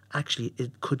 years, actually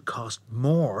it could cost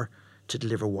more to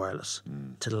deliver wireless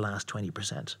to the last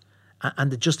 20%.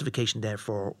 And the justification,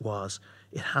 therefore, was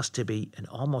it has to be an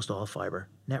almost all fibre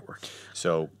network.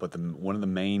 So, but one of the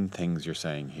main things you're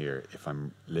saying here, if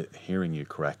I'm hearing you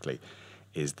correctly,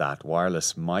 is that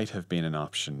wireless might have been an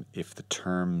option if the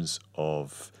terms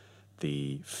of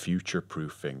the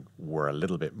future-proofing were a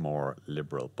little bit more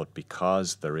liberal. But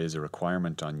because there is a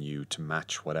requirement on you to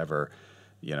match whatever,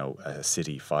 a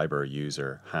city fibre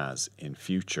user has in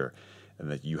future, and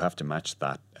that you have to match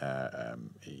that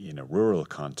in a rural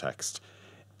context,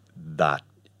 that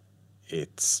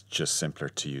it's just simpler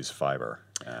to use fibre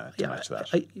to match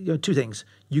that. 2 things.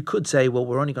 You could say, well,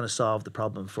 we're only going to solve the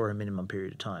problem for a minimum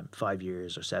period of time, 5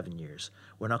 years or 7 years.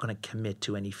 We're not going to commit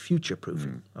to any future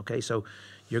proofing. Okay, so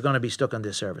you're going to be stuck on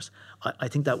this service. I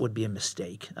think that would be a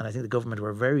mistake, and I think the government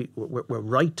were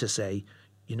right to say,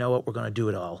 you know what, we're going to do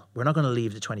it all. We're not going to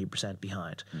leave the 20%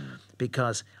 behind,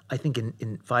 because I think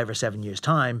in 5 or 7 years'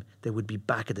 time, they would be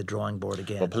back at the drawing board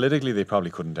again. Well, politically, they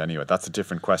probably couldn't anyway. That's a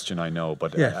different question, I know.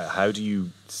 But how do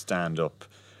you stand up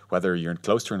whether you're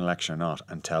close to an election or not,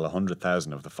 and tell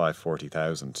 100,000 of the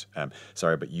 540,000,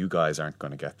 sorry, but you guys aren't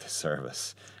going to get this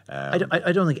service. I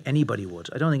don't think anybody would.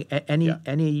 I don't think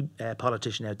any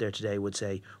politician out there today would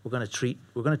say we're going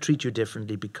to treat you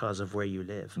differently because of where you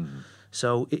live.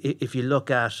 So if you look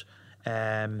at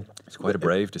it's quite a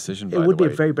brave decision. It would be a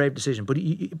very brave decision,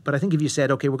 but I think if you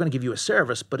said, okay, we're going to give you a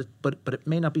service, but it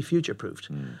may not be future proofed.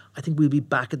 I think we'll be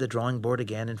back at the drawing board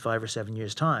again in 5 or 7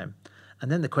 years' time,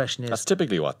 and then the question is, that's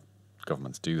typically what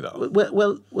governments do, though.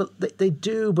 Well, they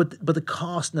do, but the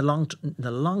cost in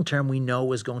the long term we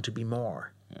know is going to be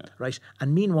more. Yeah. Right,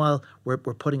 and meanwhile we're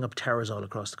putting up towers all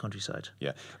across the countryside.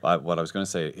 Yeah, what I was going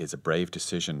to say is a brave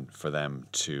decision for them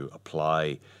to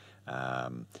apply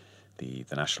the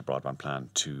National Broadband Plan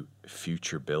to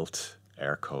future built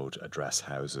air code address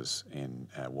houses in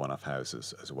one-off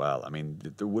houses as well. I mean,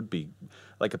 there would be,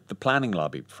 like the planning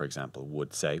lobby, for example,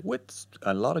 would say with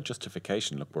a lot of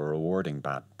justification, look, we're rewarding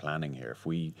bad planning here. If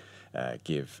we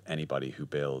give anybody who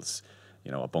builds,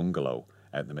 a bungalow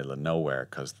out in the middle of nowhere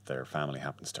because their family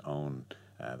happens to own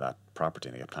that property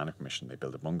and they get planning permission, they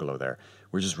build a bungalow there,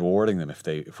 we're just rewarding them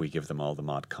if we give them all the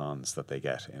mod cons that they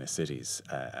get in a cities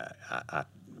at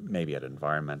maybe at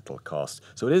environmental cost.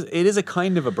 So it is a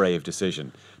kind of a brave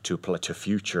decision to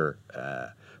future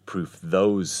proof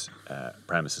those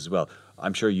premises as well.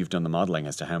 I'm sure you've done the modelling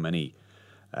as to how many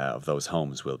of those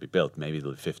homes will be built. Maybe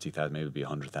it'll be 50,000, maybe it'll be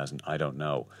 100,000. I don't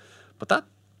know, but that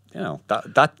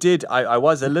did. I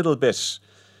was a little bit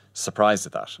surprised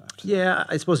at that. Yeah,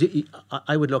 I suppose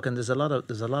I would look, and there's a lot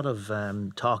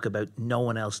of talk about no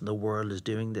one else in the world is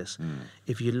doing this.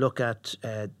 If you look at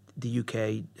the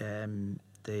UK.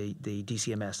 The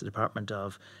DCMS, the Department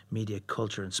of Media,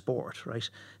 Culture and Sport, right?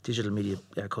 Digital Media,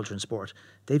 Culture and Sport.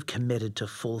 They've committed to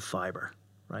full fibre,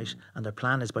 right? And their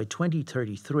plan is by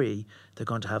 2033 they're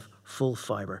going to have full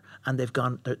fibre, and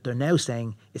they're now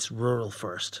saying it's rural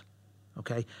first,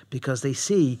 okay? Because they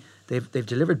see they've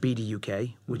delivered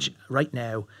BDUK, which right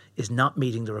now is not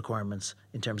meeting the requirements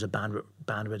in terms of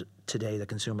bandwidth today that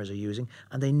consumers are using,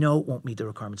 and they know it won't meet the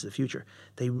requirements of the future.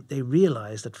 They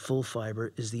realise that full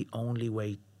fibre is the only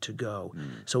way to go.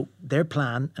 So their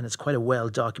plan, and it's quite a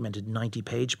well-documented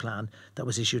 90-page plan that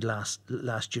was issued last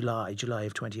July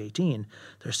of 2018,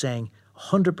 they're saying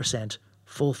 100%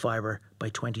 full fibre by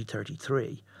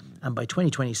 2033. And by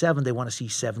 2027, they want to see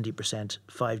 70%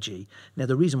 5G. Now,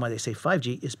 the reason why they say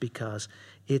 5G is because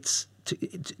it's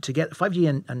to get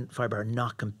 5G and fibre are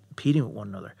not competing with one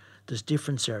another. There's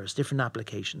different services, different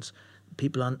applications,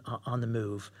 people on the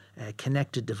move,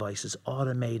 connected devices,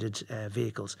 automated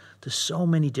vehicles. There's so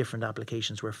many different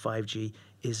applications where 5G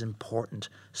is important.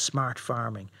 Smart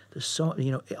farming. There's so,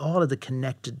 all of the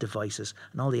connected devices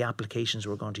and all the applications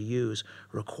we're going to use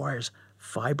requires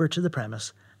fibre to the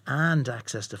premise and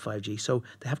access to 5G. So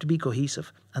they have to be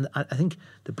cohesive. And I think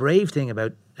the brave thing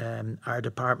about our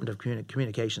Department of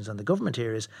Communications and the government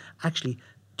here is actually,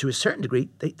 to a certain degree,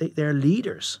 they're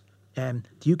leaders.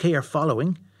 The UK are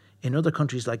following. In other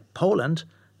countries like Poland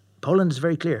is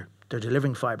very clear. They're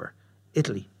delivering fibre.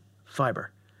 Italy,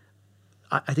 fibre.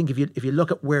 I think if you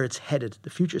look at where it's headed, the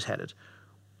future's headed,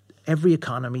 every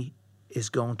economy is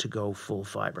going to go full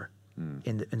fibre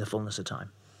in the fullness of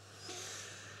time.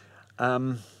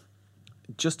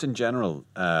 Just in general,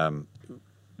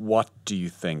 what do you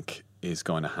think is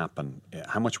going to happen?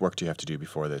 How much work do you have to do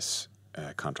before this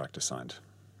contract is signed?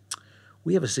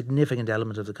 We have a significant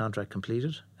element of the contract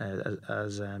completed,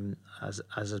 as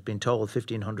has been told,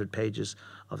 1,500 pages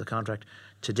of the contract.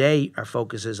 Today, our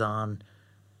focus is on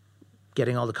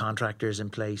getting all the contractors in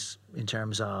place in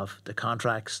terms of the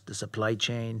contracts, the supply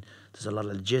chain. There's a lot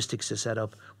of logistics to set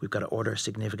up. We've got to order a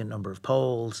significant number of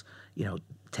poles,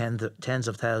 tens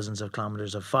of thousands of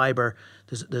kilometres of fibre.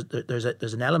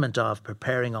 There's an element of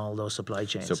preparing all those supply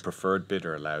chains. So preferred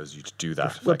bidder allows you to do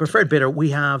that. Well, preferred bidder,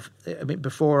 we have,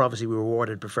 before obviously we were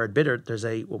awarded preferred bidder, there's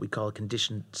what we call a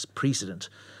conditions precedent.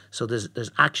 So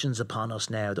there's actions upon us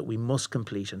now that we must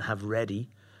complete and have ready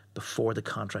before the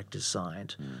contract is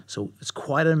signed. So it's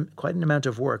quite an amount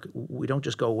of work. We don't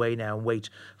just go away now and wait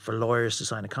for lawyers to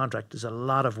sign a contract. There's a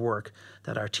lot of work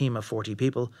that our team of 40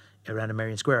 people around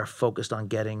Merrion Square are focused on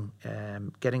getting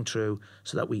through,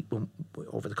 so that we,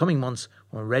 over the coming months,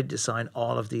 when we're ready to sign,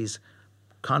 all of these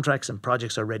contracts and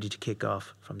projects are ready to kick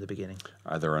off from the beginning.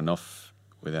 Are there enough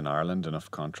within Ireland, enough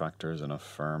contractors, enough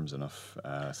firms, enough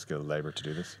skilled labour to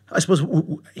do this? I suppose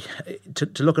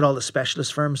to look at all the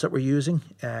specialist firms that we're using,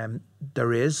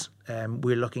 there is.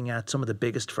 We're looking at some of the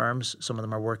biggest firms. Some of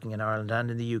them are working in Ireland and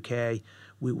in the UK.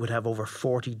 we would have over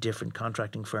 40 different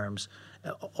contracting firms,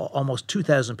 almost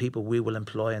 2,000 people we will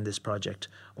employ in this project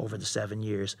over the 7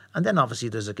 years. And then obviously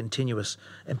there's a continuous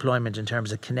employment in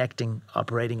terms of connecting,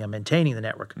 operating and maintaining the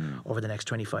network over the next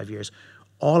 25 years.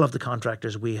 All of the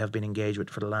contractors we have been engaged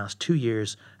with for the last 2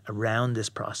 years around this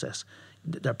process,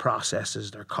 their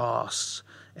processes, their costs,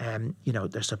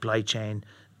 their supply chain,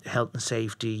 health and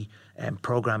safety,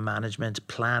 program management,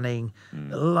 planning,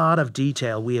 a lot of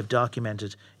detail we have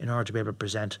documented in order to be able to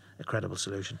present a credible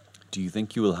solution. Do you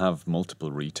think you will have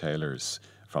multiple retailers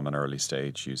from an early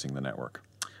stage using the network?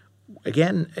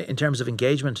 Again, in terms of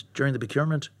engagement during the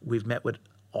procurement, we've met with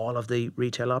all of the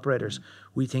retail operators.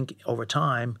 We think over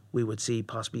time we would see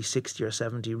possibly 60 or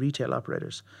 70 retail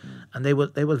operators. And they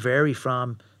will vary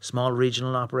from small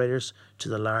regional operators to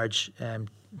the large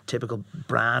typical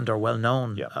brand or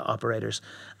well-known operators.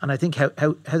 And I think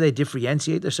how they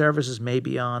differentiate their services may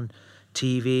be on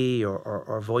TV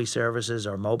or voice services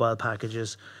or mobile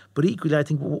packages. But equally, I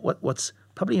think what's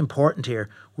probably important here,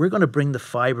 we're going to bring the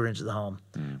fibre into the home.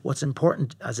 What's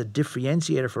important as a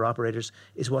differentiator for operators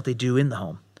is what they do in the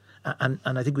home. And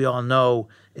I think we all know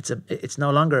it's no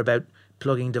longer about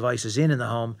plugging devices in the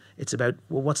home. It's about,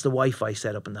 well, what's the Wi-Fi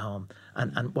setup in the home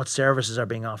and what services are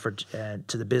being offered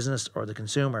to the business or the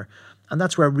consumer. And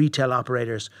that's where retail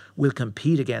operators will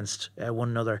compete against one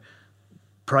another.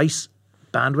 Price,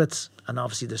 bandwidths, and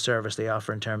obviously the service they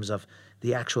offer in terms of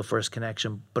the actual first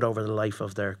connection, but over the life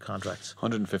of their contracts.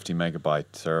 150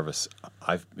 megabyte service.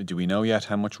 Do we know yet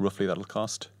how much roughly that'll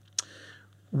cost?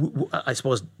 I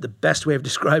suppose the best way of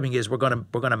describing it is we're going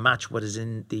to match what is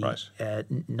in the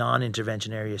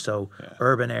non-intervention areas, so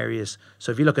urban areas.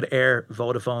 So if you look at Air,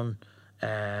 Vodafone,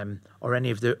 or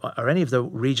any of the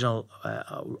regional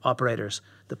operators,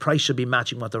 the price should be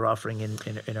matching what they're offering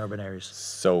in urban areas.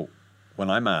 So when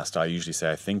I'm asked, I usually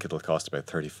say I think it'll cost about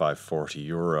 35, 40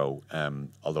 euro.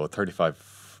 Although at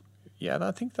 35. Yeah,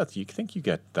 I think you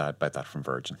get about that from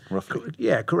Virgin, roughly.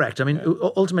 Yeah, correct. I mean,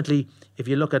 ultimately, if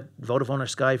you look at Vodafone or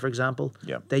Sky, for example,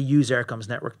 they use Eircom's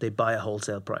network. They buy a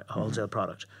wholesale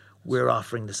product. We're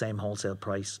offering the same wholesale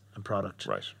price and product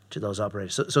to those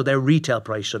operators. So their retail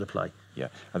price should apply. Yeah.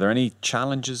 Are there any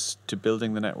challenges to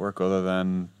building the network other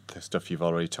than the stuff you've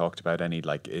already talked about? Are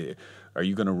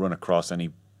you going to run across any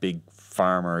big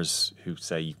farmers who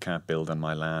say you can't build on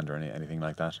my land or anything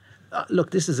like that?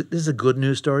 Look, this is a good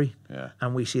news story,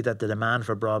 and we see that the demand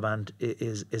for broadband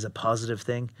is a positive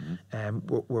thing.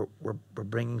 We're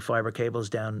bringing fibre cables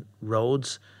down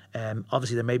roads.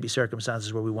 Obviously, there may be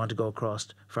circumstances where we want to go across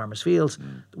farmers' fields.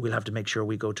 We'll have to make sure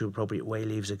we go to appropriate way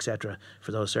leaves, etc.,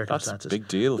 for those circumstances. That's a big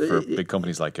deal for big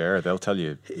companies like Air. They'll tell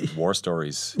you war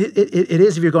stories. It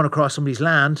is if you're going across somebody's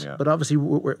land, but obviously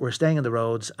we're staying on the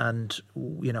roads, and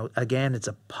again, it's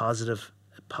a positive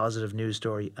news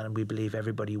story, and we believe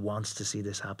everybody wants to see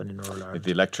this happen in rural Ireland.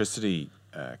 The electricity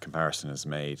comparison is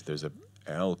made. There's an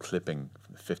old clipping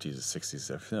from the 50s,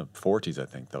 60s, 40s, I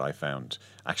think, that I found.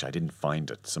 Actually, I didn't find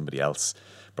it. Somebody else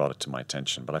brought it to my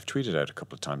attention, but I've tweeted out a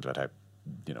couple of times about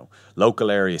how,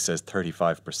 local area says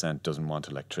 35% doesn't want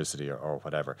electricity or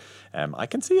whatever. I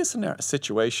can see a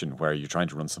situation where you're trying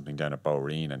to run something down at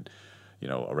Bowreen and,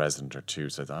 a resident or two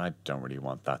says, I don't really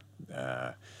want that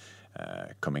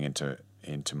coming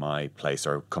into my place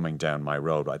or coming down my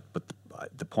road. But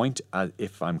the point,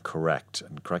 if I'm correct,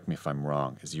 and correct me if I'm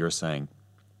wrong, is you're saying,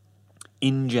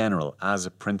 in general, as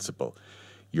a principle,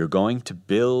 you're going to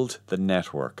build the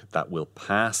network that will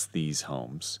pass these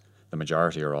homes, the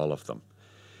majority or all of them.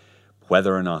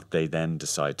 Whether or not they then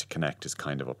decide to connect is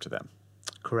kind of up to them.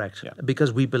 Correct. Yeah.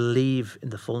 Because we believe in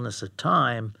the fullness of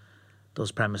time,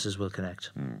 those premises will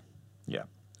connect. Yeah.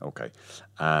 Okay.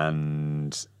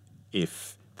 And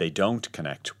if they don't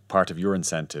connect, part of your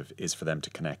incentive is for them to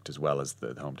connect as well as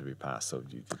the home to be passed. So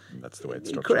that's the way it's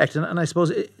structured. Correct. And I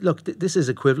suppose, this is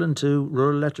equivalent to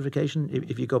rural electrification.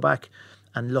 If you go back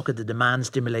and look at the demand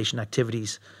stimulation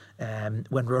activities,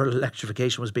 when rural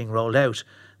electrification was being rolled out,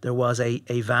 there was a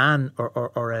van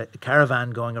or a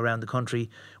caravan going around the country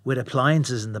with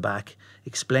appliances in the back,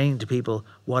 explaining to people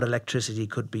what electricity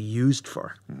could be used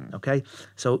for. Okay,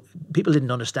 so people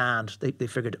didn't understand. They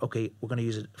figured, okay, we're going to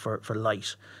use it for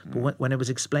light. But when it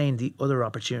was explained, the other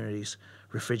opportunities,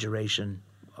 refrigeration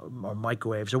or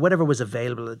microwaves or whatever was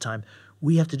available at the time,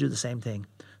 We have to do the same thing.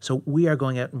 So we are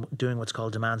going out and doing what's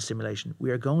called demand stimulation.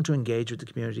 We are going to engage with the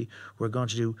community. We're going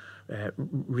to do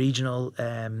regional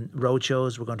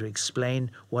roadshows. We're going to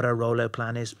explain what our rollout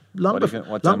plan is. What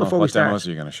demos are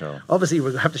you going to show? Obviously,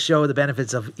 we have to show the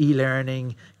benefits of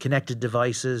e-learning, connected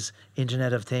devices,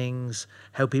 Internet of Things,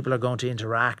 how people are going to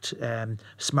interact,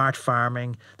 smart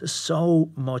farming. There's so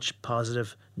much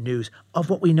positive news of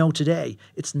what we know today.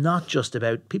 It's not just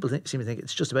about, people seem to think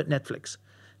it's just about Netflix.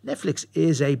 Netflix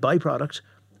is a byproduct,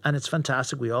 and it's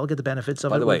fantastic. We all get the benefits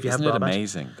of it. By the way, if you isn't have it broadband.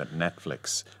 amazing that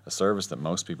Netflix, a service that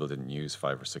most people didn't use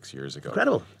 5 or 6 years ago,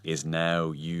 Incredible. is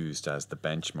now used as the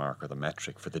benchmark or the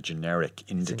metric for the generic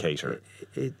indicator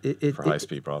for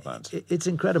high-speed broadband? It's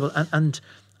incredible. And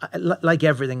like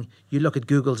everything, you look at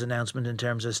Google's announcement in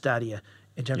terms of Stadia,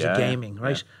 in terms of gaming,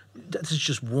 right? This is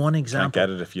just one example. Can't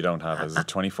get it if you don't have it. Is it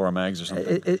 24 megs or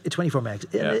something? 24 megs.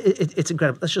 Yeah. It's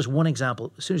incredible. That's just one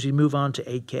example. As soon as you move on to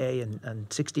 8K and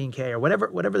 16K or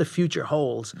whatever the future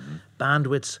holds,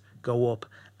 bandwidths go up.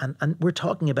 And we're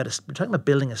talking about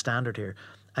building a standard here.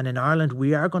 And in Ireland,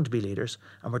 we are going to be leaders,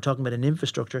 and we're talking about an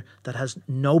infrastructure that has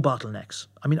no bottlenecks.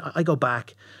 I mean, I look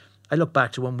back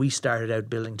to when we started out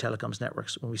building telecoms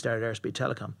networks, when we started Airspeed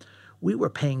Telecom. We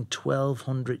were paying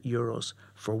 €1,200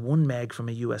 for 1 meg from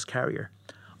a US carrier,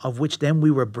 of which then we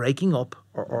were breaking up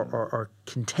or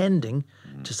contending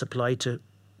to supply to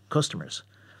customers.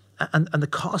 And the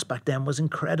cost back then was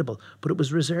incredible, but it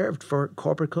was reserved for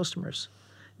corporate customers.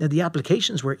 Now, the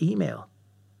applications were email.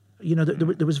 You know,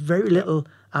 there was very little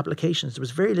applications. There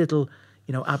was very little,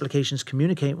 applications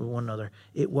communicating with one another.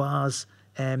 It was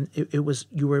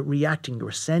you were reacting, you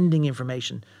were sending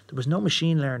information. There was no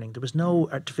machine learning, there was no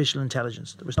artificial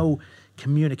intelligence, there was no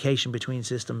communication between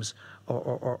systems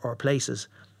or places.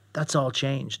 That's all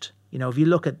changed. If you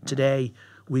look at today,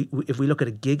 if we look at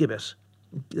a gigabit,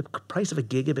 the price of a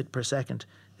gigabit per second,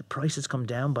 the price has come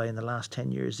down by in the last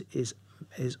 10 years is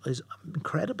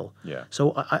incredible. Yeah.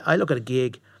 So I look at a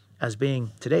gig as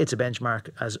being, today it's a benchmark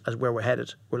as where we're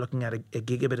headed. We're looking at a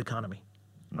gigabit economy.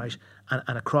 Right,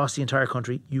 and across the entire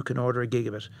country, you can order a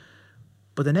gigabit.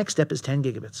 But the next step is 10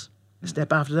 gigabits. The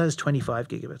step after that is 25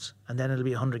 gigabits, and then it'll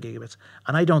be 100 gigabits.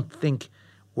 And I don't think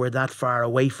we're that far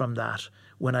away from that.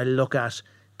 When I look at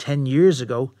 10 years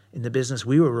ago in the business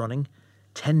we were running,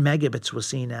 10 megabits was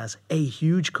seen as a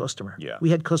huge customer. Yeah. We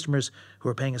had customers who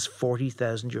were paying us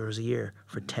 €40,000 a year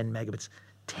for 10 megabits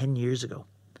 10 years ago.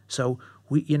 So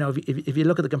we, if you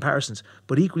look at the comparisons,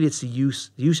 but equally it's the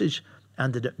usage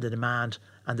and the demand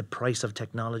and the price of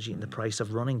technology and the price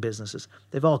of running businesses,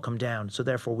 they've all come down. So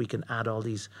therefore we can add all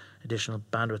these additional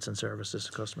bandwidths and services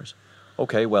to customers.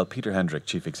 Okay, well, Peter Hendrick,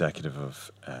 Chief Executive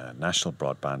of National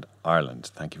Broadband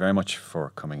Ireland, thank you very much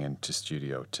for coming into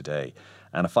studio today.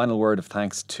 And a final word of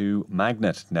thanks to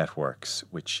Magnet Networks,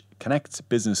 which connects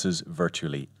businesses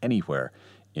virtually anywhere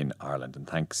in Ireland. And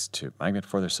thanks to Magnet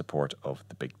for their support of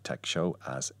the Big Tech Show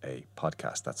as a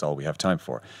podcast. That's all we have time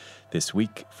for this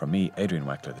week. From me, Adrian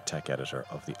Weckler, the tech editor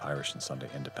of the Irish and Sunday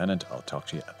Independent. I'll talk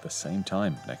to you at the same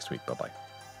time next week. Bye-bye.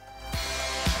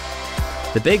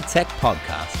 The Big Tech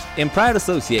Podcast, in proud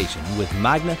association with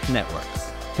Magnet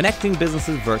Networks, connecting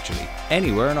businesses virtually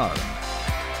anywhere in Ireland.